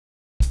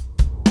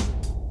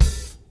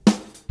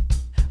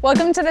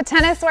Welcome to the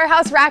Tennis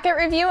Warehouse racket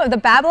review of the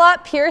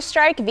Babolat Pure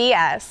Strike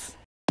VS.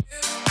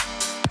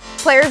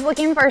 Players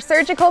looking for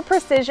surgical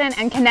precision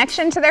and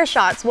connection to their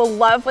shots will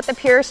love what the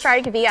Pure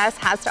Strike VS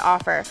has to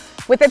offer.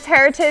 With its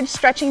heritage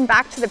stretching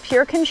back to the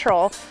pure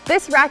control,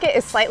 this racket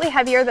is slightly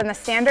heavier than the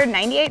standard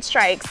 98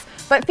 strikes,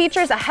 but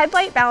features a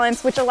headlight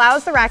balance which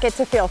allows the racket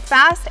to feel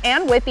fast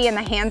and whippy in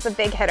the hands of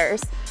big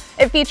hitters.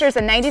 It features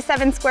a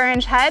 97 square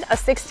inch head, a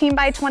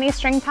 16x20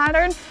 string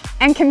pattern,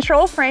 and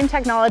control frame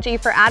technology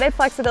for added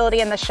flexibility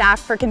in the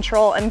shaft for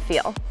control and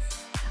feel.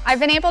 I've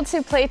been able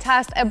to play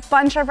test a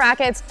bunch of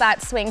rackets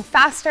that swing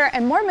faster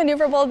and more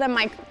maneuverable than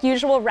my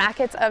usual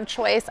rackets of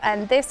choice,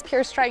 and this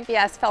Pure Strike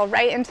VS fell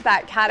right into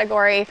that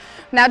category.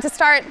 Now, to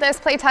start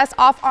this play test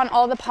off on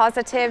all the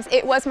positives,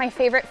 it was my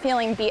favorite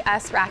feeling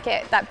VS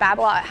racket that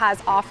Babolat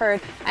has offered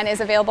and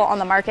is available on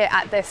the market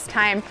at this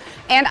time.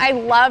 And I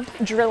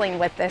loved drilling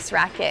with this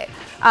racket.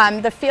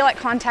 The feel at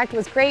contact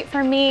was great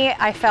for me.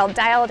 I felt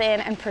dialed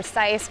in and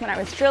precise when I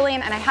was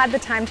drilling, and I had the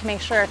time to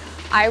make sure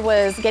I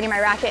was getting my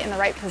racket in the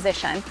right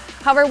position.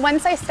 However,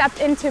 once I stepped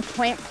into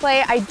point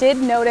play, I did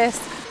notice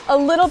a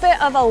little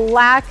bit of a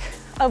lack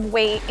of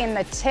weight in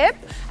the tip,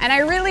 and I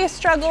really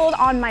struggled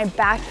on my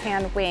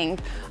backhand wing.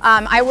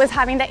 I was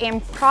having to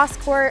aim cross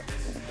court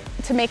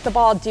to make the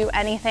ball do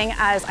anything,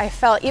 as I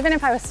felt even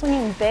if I was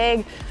swinging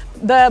big,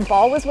 the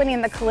ball was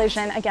winning the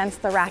collision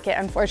against the racket,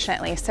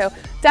 unfortunately. So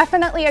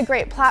definitely a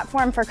great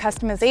platform for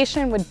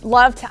customization. Would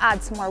love to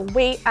add some more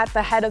weight at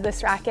the head of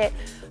this racket.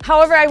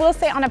 However, I will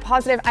say on a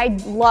positive, I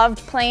loved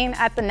playing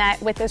at the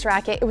net with this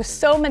racket. It was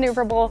so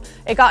maneuverable.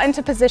 It got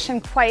into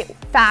position quite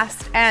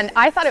fast, and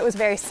I thought it was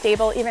very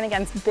stable even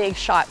against big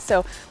shots.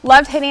 So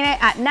loved hitting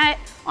it at net.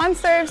 On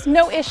serves,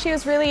 no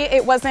issues really.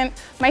 It wasn't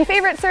my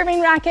favorite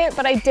serving racket,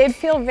 but I did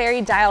feel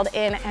very dialed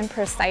in and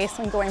precise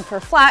when going for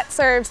flat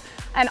serves.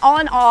 And all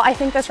in all, I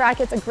think this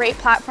racket's a great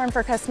platform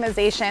for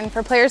customization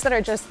for players that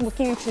are just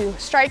looking to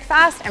strike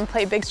fast and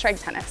play big strike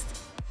tennis.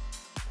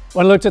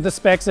 When I looked at the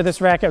specs of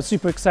this racket, I was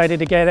super excited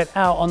to get it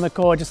out on the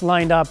court, just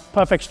lined up,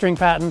 perfect string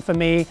pattern for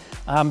me.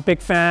 Big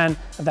fan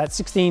of that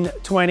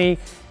 16-20,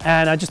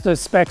 and just the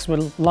specs were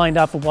lined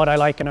up for what I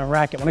like in a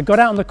racket. When I got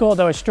out on the court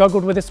though, I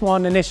struggled with this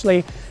one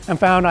initially and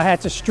found I had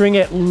to string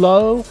it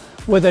low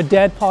with a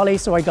dead poly,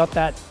 so I got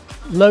that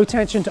low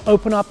tension to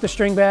open up the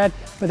string bed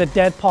with a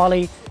dead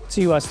poly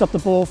to stop the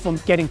ball from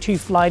getting too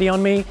flighty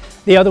on me.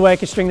 The other way I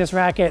could string this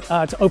racket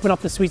to open up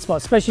the sweet spot,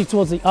 especially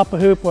towards the upper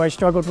hoop where I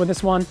struggled with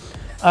this one,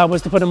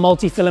 was to put a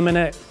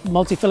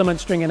multi-filament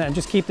string in it and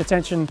just keep the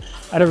tension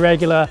at a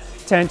regular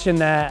tension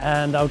there,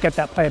 and I'll get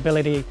that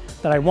playability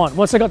that I want.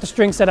 Once I got the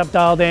string setup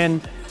dialed in,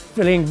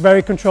 feeling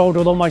very controlled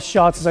with all my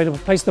shots, as I was able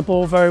to place the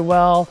ball very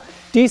well,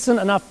 decent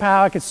enough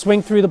power, I could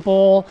swing through the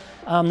ball.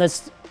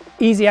 There's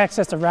easy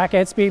access to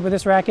racket speed with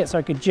this racket, so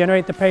I could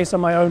generate the pace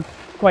on my own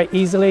quite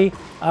easily.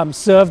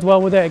 Served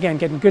well with it, again,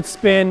 getting good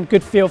spin,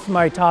 good feel for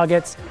my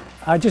targets.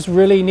 I just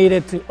really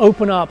needed to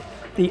open up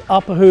the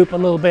upper hoop a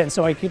little bit, and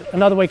so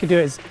another way I could do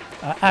it is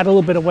add a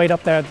little bit of weight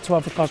up there at the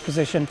 12 o'clock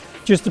position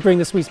just to bring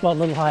the sweet spot a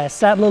little higher.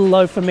 Sat a little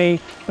low for me,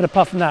 but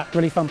apart from that,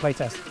 really fun play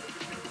test.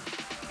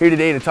 Here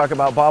today to talk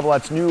about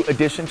Babolat's new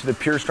addition to the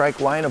Pure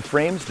Strike line of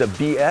frames, the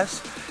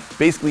VS.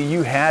 Basically,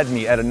 you had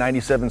me at a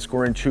 97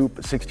 square inch hoop,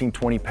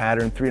 1620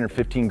 pattern,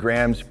 315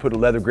 grams, you put a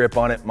leather grip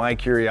on it, my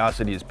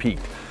curiosity is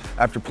piqued.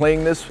 After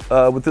playing this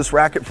with this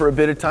racket for a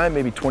bit of time,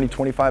 maybe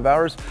 20-25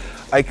 hours,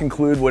 I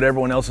conclude what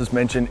everyone else has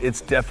mentioned.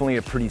 It's definitely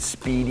a pretty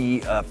speedy,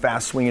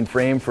 fast swinging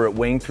frame for it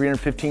weighing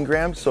 315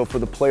 grams. So for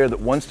the player that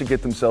wants to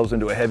get themselves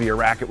into a heavier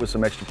racket with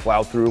some extra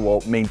plow through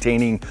while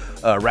maintaining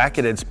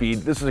racket head speed,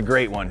 this is a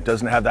great one.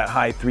 Doesn't have that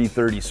high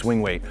 330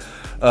 swing weight.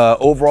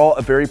 Overall,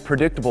 a very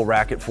predictable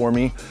racket for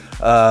me.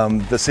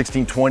 The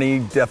 1620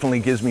 definitely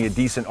gives me a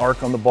decent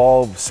arc on the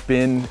ball,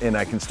 spin, and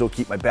I can still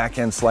keep my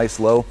backhand slice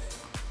low.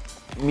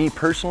 Me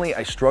personally,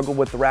 I struggle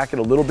with the racket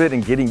a little bit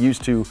and getting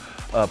used to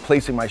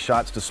placing my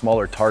shots to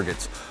smaller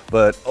targets.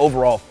 But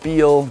overall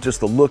feel, just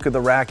the look of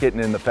the racket,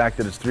 and then the fact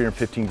that it's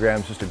 315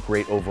 grams, just a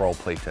great overall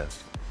play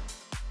test.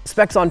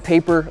 Specs on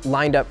paper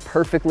lined up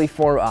perfectly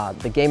for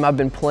the game I've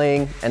been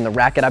playing and the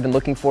racket I've been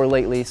looking for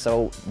lately.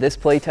 So this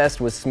play test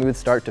was smooth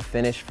start to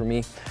finish for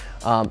me.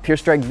 Pure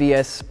Strike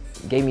VS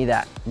gave me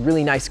that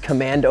really nice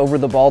command over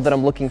the ball that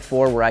I'm looking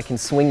for, where I can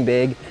swing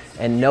big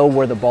and know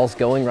where the ball's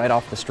going right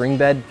off the string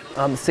bed.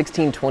 The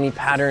 1620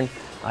 pattern,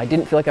 I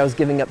didn't feel like I was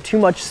giving up too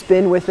much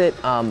spin with it,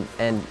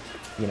 and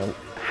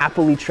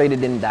happily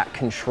traded in that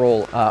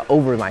control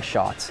over my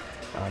shots.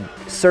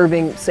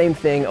 Serving, same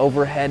thing,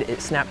 overhead, it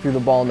snapped through the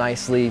ball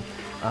nicely.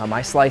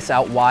 My slice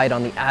out wide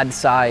on the ad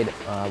side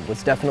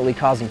was definitely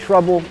causing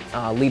trouble,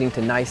 leading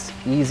to nice,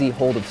 easy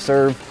hold of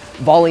serve.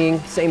 Volleying,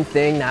 same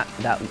thing,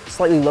 that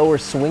slightly lower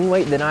swing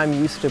weight than I'm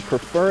used to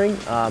preferring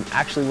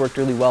actually worked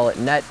really well at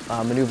net.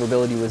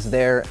 Maneuverability was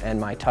there and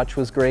my touch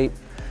was great.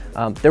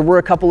 There were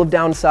a couple of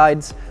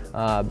downsides.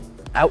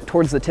 Out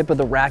towards the tip of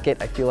the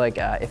racket, I feel like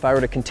if I were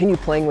to continue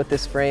playing with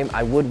this frame,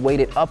 I would weight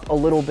it up a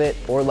little bit,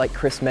 or like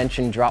Chris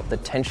mentioned, drop the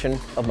tension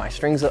of my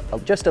strings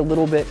just a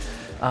little bit.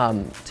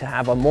 to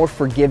have a more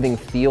forgiving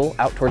feel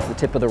out towards the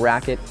tip of the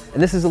racket.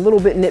 And this is a little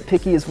bit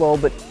nitpicky as well,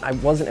 but I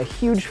wasn't a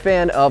huge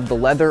fan of the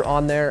leather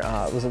on there.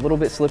 It was a little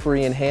bit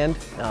slippery in hand,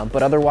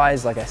 but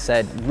otherwise, like I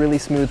said, really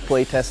smooth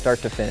play test start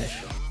to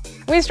finish.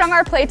 We strung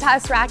our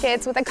playtest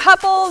rackets with a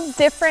couple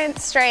different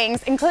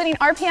strings, including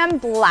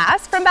RPM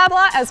Blast from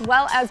Babolat, as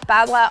well as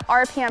Babolat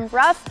RPM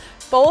Rough,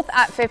 both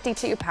at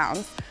 52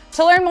 pounds.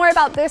 To learn more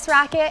about this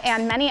racket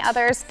and many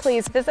others,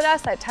 please visit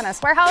us at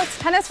Tennis Warehouse,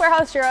 Tennis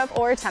Warehouse Europe,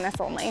 or Tennis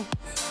Only.